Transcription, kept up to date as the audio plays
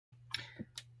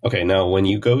Okay, now when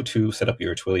you go to set up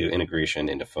your Twilio integration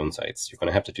into PhoneSites, you're going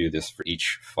to have to do this for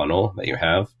each funnel that you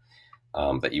have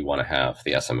that you want to have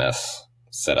the SMS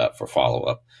set up for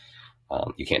follow-up.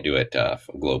 You can't do it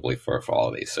globally for all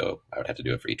of these, so I would have to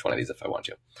do it for each one of these if I want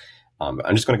to.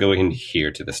 I'm just going to go in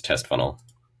here to this test funnel,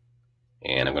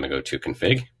 and I'm going to go to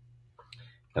config,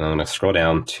 and I'm going to scroll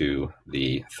down to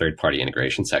the third-party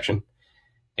integration section,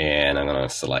 and I'm going to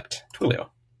select Twilio.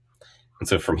 And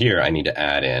so from here, I need to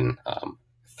add in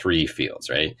 3 fields,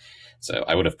 right? So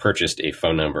I would have purchased a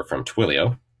phone number from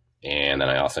Twilio, and then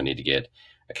I also need to get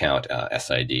account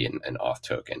SID and auth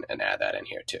token and add that in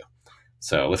here too.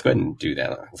 So let's go ahead and do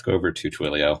that. Let's go over to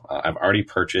Twilio. I've already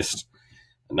purchased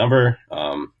a number,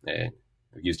 I've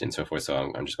used it and so forth, so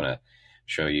I'm just going to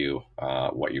show you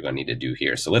what you're going to need to do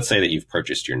here. So let's say that you've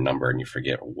purchased your number and you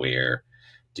forget where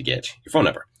to get your phone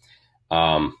number.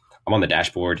 I'm on the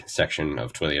dashboard section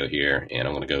of Twilio here, and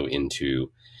I'm going to go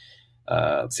into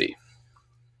let's see,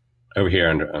 over here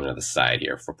under the side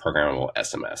here for programmable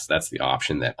SMS. That's the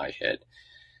option that I had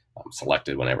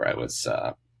selected whenever I was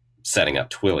setting up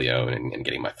Twilio and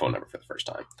getting my phone number for the first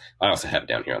time. I also have it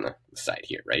down here on the side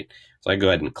here, right? So I go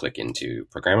ahead and click into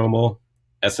programmable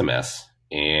SMS,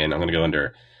 and I'm going to go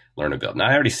under learn and build. Now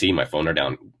I already see my phone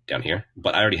number down here,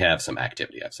 but I already have some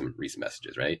activity. I have some recent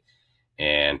messages, right?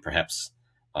 And perhaps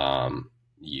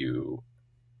you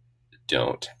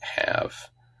don't have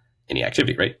any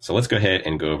activity, right? So let's go ahead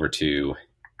and go over to,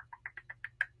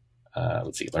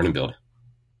 let's see, learn and build.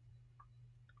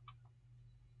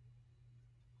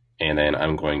 And then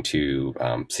I'm going to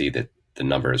see that the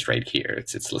number is right here.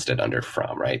 It's listed under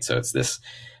from, right? So it's this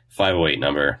 508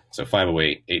 number. So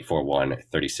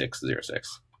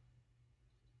 508-841-3606.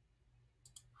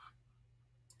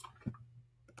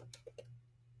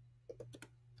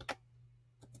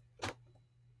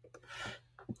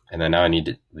 And then now I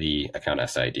need the account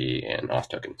SID and auth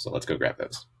token. So let's go grab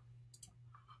those.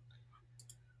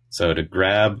 So to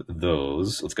grab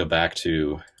those, let's go back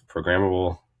to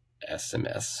programmable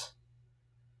SMS.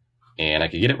 And I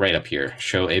could get it right up here,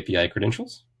 show API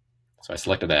credentials. So I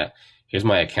selected that. Here's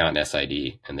my account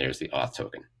SID, and there's the auth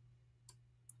token.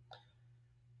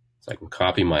 So I can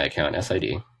copy my account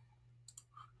SID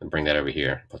and bring that over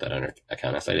here, put that under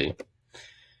account SID.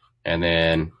 And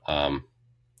then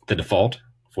the default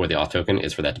for the auth token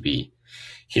is for that to be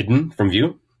hidden from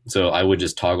view. So I would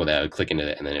just toggle that, I would click into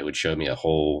it, and then it would show me a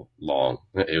long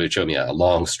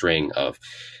string of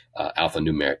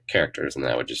alphanumeric characters, and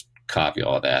then I would just copy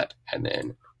all that and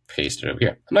then paste it over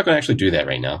here. I'm not going to actually do that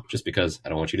right now, just because I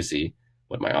don't want you to see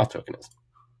what my auth token is.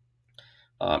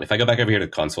 If I go back over here to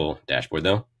the console dashboard,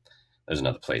 though, there's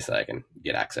another place that I can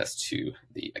get access to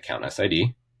the account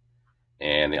SID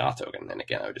and the auth token. And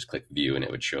again, I would just click view, and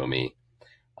it would show me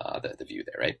the view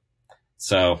there, right?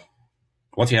 So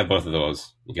once you have both of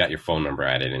those, you got your phone number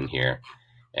added in here,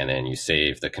 and then you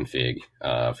save the config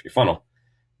of your funnel,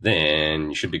 then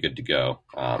you should be good to go.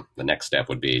 The next step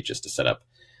would be just to set up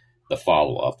the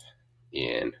follow-up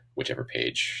in whichever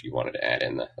page you wanted to add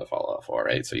in the follow-up for,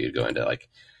 right? So you'd go into like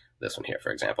this one here,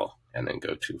 for example, and then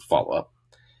go to follow-up,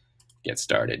 get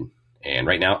started. And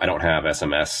right now I don't have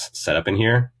SMS set up in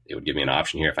here. It would give me an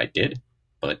option here if I did,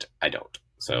 but I don't.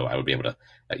 So I would be able to,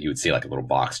 you would see like a little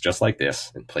box just like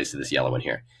this in place of this yellow in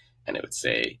here, and it would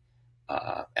say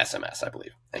SMS, I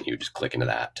believe. And you would just click into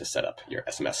that to set up your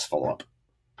SMS follow-up.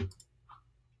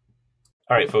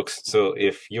 All right, folks. So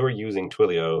if you're using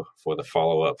Twilio for the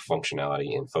follow-up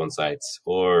functionality in PhoneSites,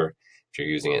 or if you're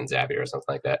using it in Zapier or something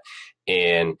like that,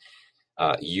 and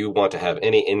you want to have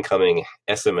any incoming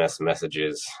SMS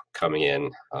messages coming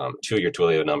in to your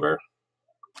Twilio number,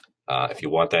 if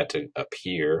you want that to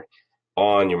appear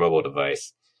on your mobile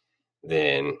device,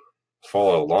 then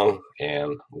follow along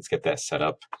and let's get that set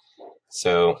up.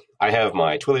 So I have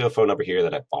my Twilio phone number here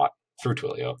that I bought through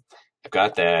Twilio. I've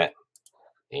got that,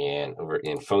 and over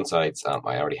in PhoneSites,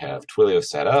 I already have Twilio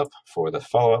set up for the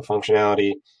follow-up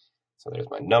functionality. So there's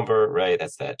my number, right?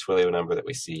 That's that Twilio number that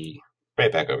we see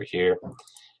right back over here.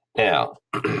 Now,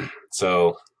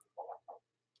 so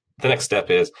the next step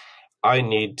is I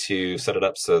need to set it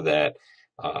up so that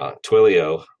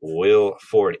Twilio will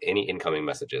forward any incoming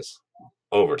messages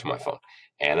over to my phone.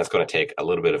 And that's going to take a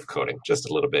little bit of coding, just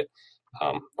a little bit.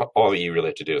 All that you really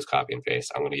have to do is copy and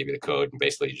paste. I'm going to give you the code, and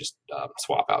basically you just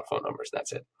swap out phone numbers, and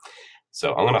that's it.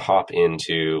 So I'm going to hop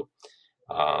into,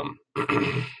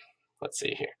 let's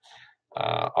see here,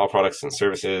 all products and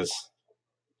services.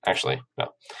 Actually, no.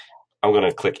 I'm going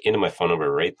to click into my phone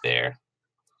number right there.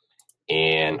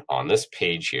 And on this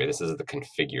page here, this is the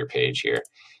configure page here.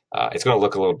 It's going to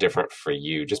look a little different for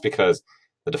you just because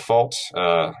the default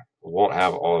won't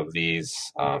have all of these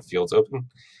fields open.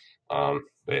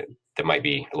 That might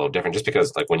be a little different, just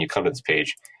because like when you come to this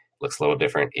page, it looks a little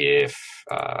different if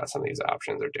some of these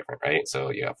options are different, right? So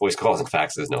yeah, voice calls and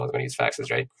faxes. No one's going to use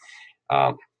faxes, right?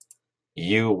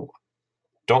 You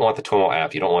don't want the TWIML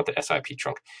app. You don't want the SIP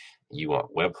trunk. You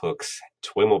want webhooks,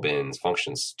 TWIML bins,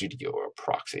 functions, studio, or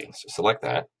proxy. So select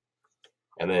that.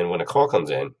 And then when a call comes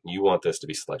in, you want this to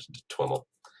be selected to TWIML.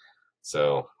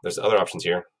 So there's other options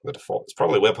here. The default is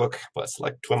probably webhook, but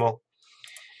select TWIML.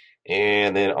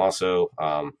 And then also,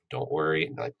 don't worry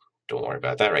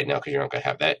about that right now because you're not going to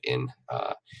have that in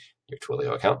your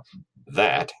Twilio account.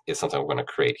 That is something we're going to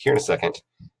create here in a second.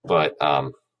 But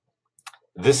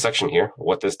this section here,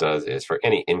 what this does is for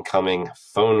any incoming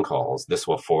phone calls, this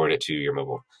will forward it to your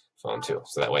mobile phone too.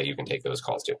 So that way you can take those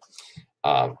calls too.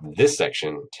 This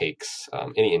section takes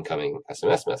any incoming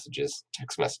SMS messages,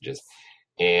 text messages,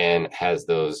 and has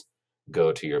those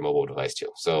go to your mobile device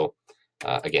too. So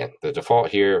again, the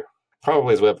default here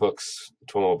probably is webhooks,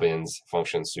 TWIML bins,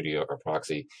 function, studio, or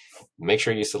proxy. Make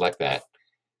sure you select that.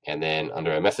 And then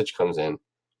under a message comes in,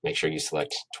 make sure you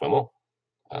select TWIML.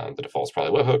 The default is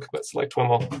probably webhook, but select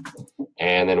TWIML.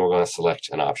 And then we're going to select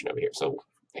an option over here. So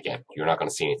again, you're not going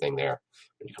to see anything there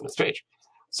when you come to this page.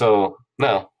 So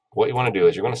now what you want to do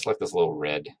is you're going to select this little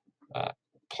red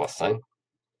plus sign.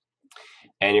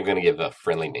 And you're going to give a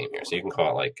friendly name here. So you can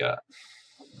call it like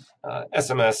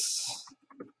SMS.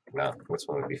 No, this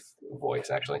one would be voice,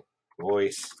 actually.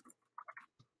 Voice.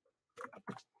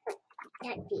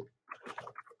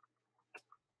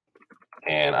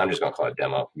 And I'm just going to call it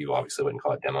demo. You obviously wouldn't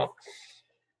call it demo.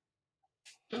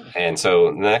 And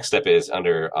so the next step is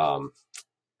under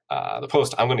the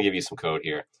post. I'm going to give you some code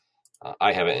here.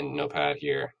 I have it in Notepad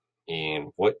here.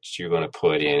 And what you're going to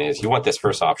put in is you want this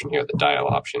first option here, the dial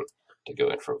option, to go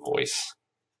in for voice.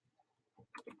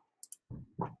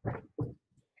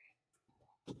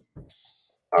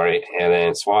 All right, and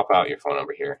then swap out your phone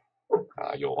number here.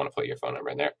 You'll want to put your phone number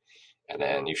in there. And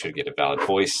then you should get a valid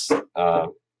voice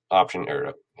option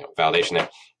or validation there.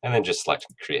 And then just select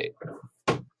create.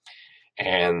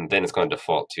 And then it's going to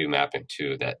default to mapping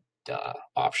to that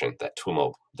option, that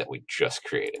TWIML that we just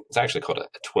created. It's actually called a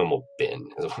TWIML bin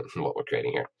is what we're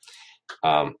creating here.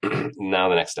 Now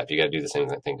the next step, you got to do the same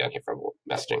thing down here for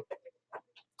messaging.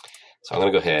 So I'm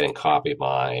going to go ahead and copy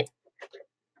my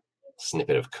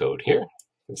snippet of code here.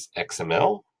 This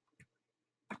XML.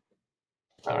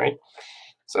 All right.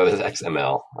 So this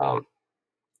XML,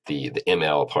 the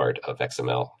ML part of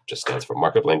XML just stands for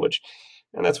markup language,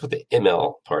 and that's what the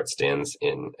ML part stands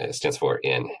for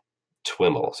in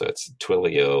TWIML. So it's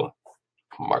Twilio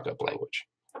markup language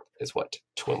is what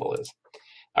TWIML is.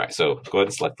 All right. So go ahead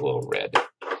and select the little red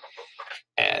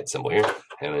add symbol here,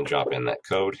 and then drop in that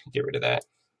code. Get rid of that.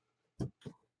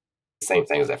 Same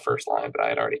thing as that first line, but I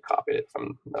had already copied it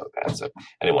from Notepad, so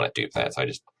I didn't want to dupe that, so I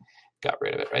just got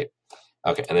rid of it, right?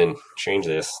 Okay, and then change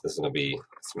this. This is going to be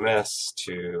SMS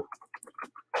to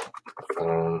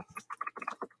phone,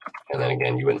 and then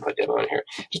again, you wouldn't put demo in here.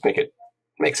 Just make it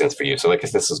make sense for you. So, like,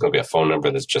 if this is going to be a phone number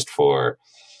that's just for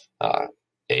a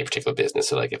particular business,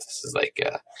 so like if this is like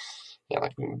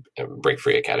like Break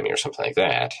Free Academy or something like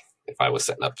that, if I was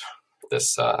setting up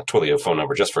this Twilio phone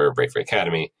number just for Break Free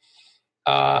Academy,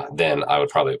 then I would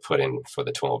probably put in for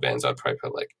the TWIML bins, I'd probably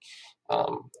put like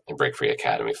a Break Free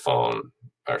Academy phone,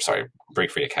 or sorry,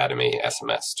 Break Free Academy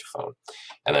SMS to phone.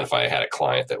 And then if I had a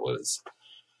client that was,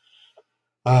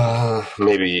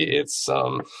 maybe it's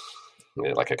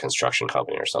like a construction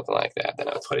company or something like that, then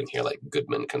I would put in here like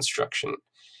Goodman Construction.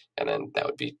 And then that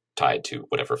would be tied to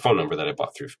whatever phone number that I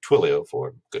bought through Twilio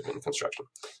for Goodman Construction.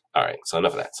 All right, so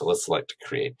enough of that. So let's select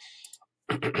create.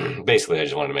 Basically, I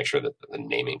just wanted to make sure that the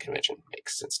naming convention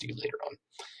makes sense to you later on.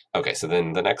 Okay, so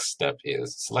then the next step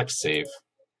is select save.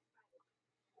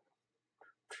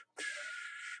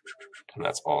 And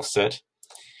that's all set.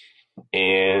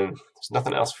 And there's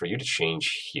nothing else for you to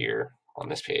change here on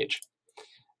this page.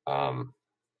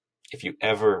 If you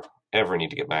ever need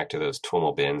to get back to those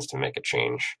TWIML bins to make a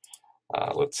change,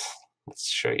 let's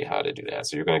show you how to do that.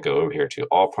 So you're going to go over here to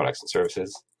all products and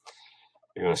services.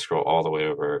 You're going to scroll all the way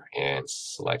over and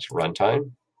select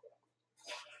runtime.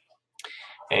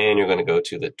 And you're going to go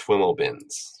to the TWIML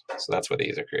bins. So that's where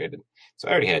these are created. So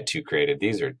I already had two created.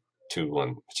 These are two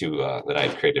that I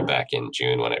had created back in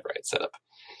June whenever I had set up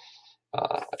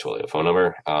a Twilio phone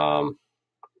number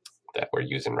that we're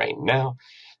using right now.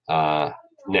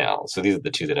 So these are the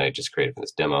two that I just created for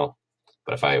this demo.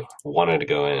 But if I wanted to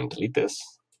go in and delete this,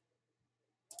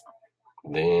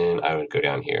 then I would go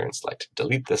down here and select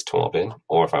delete this TWIML bin.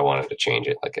 Or if I wanted to change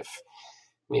it, like if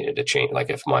needed to change, like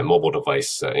if my mobile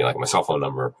device, like my cell phone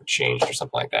number changed or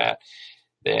something like that,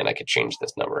 then I could change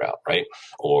this number out, right?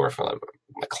 Or if my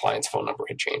client's phone number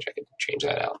had changed, I could change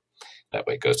that out. That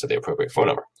way it goes to the appropriate phone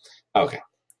number. Okay,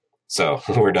 so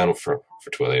we're done for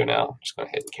Twilio now. I'm just going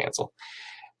to hit and cancel.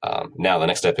 Now the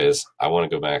next step is I want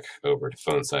to go back over to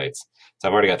PhoneSites. So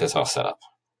I've already got this all set up,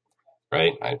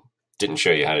 right? I didn't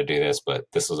show you how to do this, but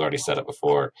this was already set up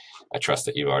before. I trust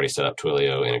that you've already set up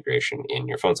Twilio integration in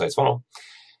your PhoneSites funnel.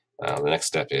 The next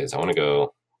step is I want to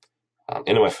go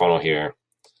into my funnel here.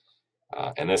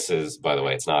 And this is, by the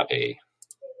way, it's not a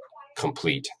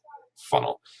complete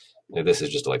funnel. This is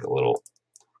just like a little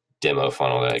demo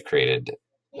funnel that I created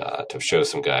to show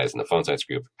some guys in the PhoneSites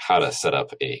group how to set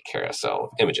up a carousel of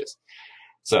images.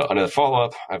 So under the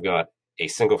follow-up, I've got a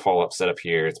single follow-up set up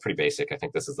here. It's pretty basic. I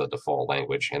think this is the default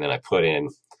language. And then I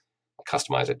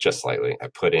customize it just slightly. I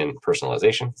put in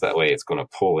personalization. So that way it's going to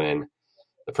pull in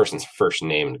the person's first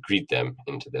name and greet them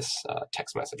into this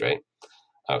text message, right?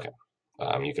 Okay.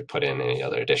 You could put in any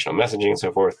other additional messaging and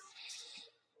so forth.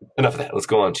 Enough of that. Let's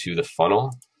go on to the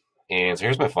funnel. And so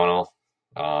here's my funnel.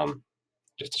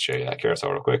 Just to show you that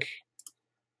carousel real quick.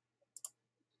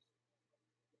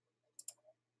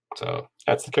 So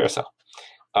that's the carousel.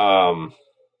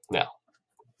 Now,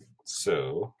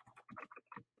 so,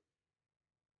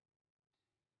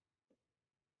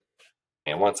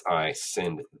 and once I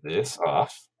send this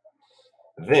off,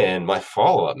 then my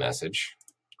follow-up message,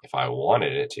 if I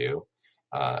wanted it to,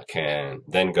 can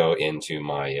then go into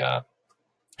my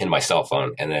in my cell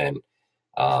phone, and then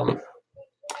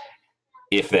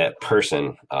if that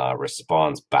person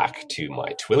responds back to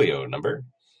my Twilio number,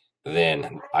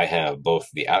 then I have both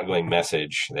the outgoing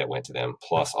message that went to them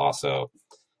plus also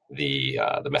the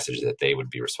message that they would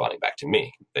be responding back to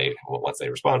me. Once they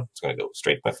respond, it's going to go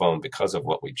straight to my phone because of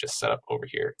what we just set up over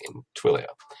here in Twilio.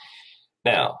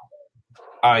 Now,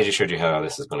 I just showed you how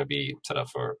this is going to be set up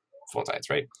for PhoneSites,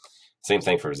 right? Same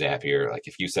thing for Zapier. Like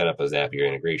if you set up a Zapier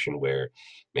integration where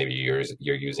maybe you're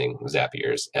using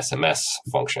Zapier's SMS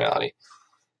functionality,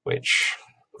 which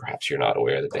perhaps you're not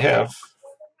aware that they have.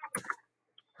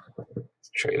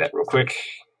 Show you that real quick.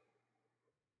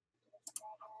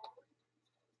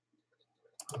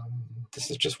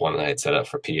 This is just one that I had set up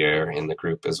for Pierre in the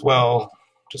group as well,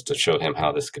 just to show him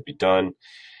how this could be done.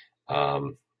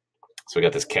 So we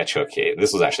got this catch hook.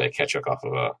 This was actually a catch hook off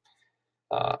of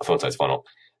a PhoneSites funnel.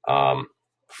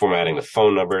 Formatting the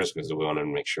phone numbers because we want to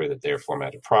make sure that they're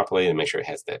formatted properly and make sure it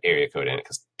has the area code in it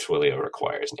because Twilio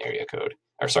requires an area code.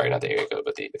 Or sorry, not the area code,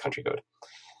 but the country code.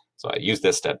 So I used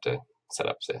this step to set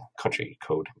up the country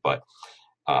code. But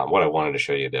what I wanted to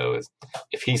show you, though, is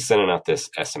if he's sending out this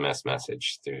SMS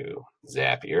message through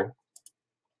Zapier,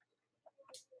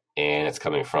 and it's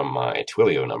coming from my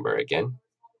Twilio number again,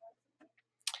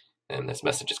 and this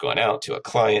message is going out to a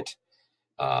client,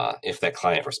 if that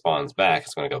client responds back,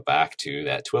 it's going to go back to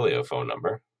that Twilio phone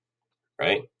number,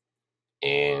 right?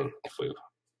 And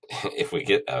if we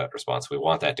get a response, we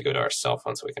want that to go to our cell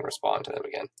phone so we can respond to them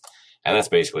again. And that's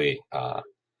basically,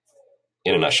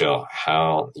 in a nutshell,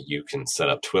 how you can set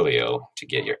up Twilio to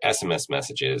get your SMS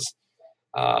messages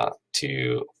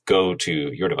to go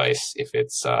to your device if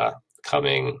it's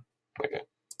coming like an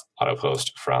auto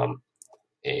post from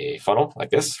a funnel like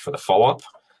this for the follow-up,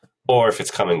 or if it's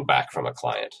coming back from a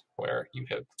client where you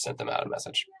have sent them out a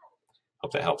message.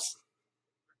 Hope that helps.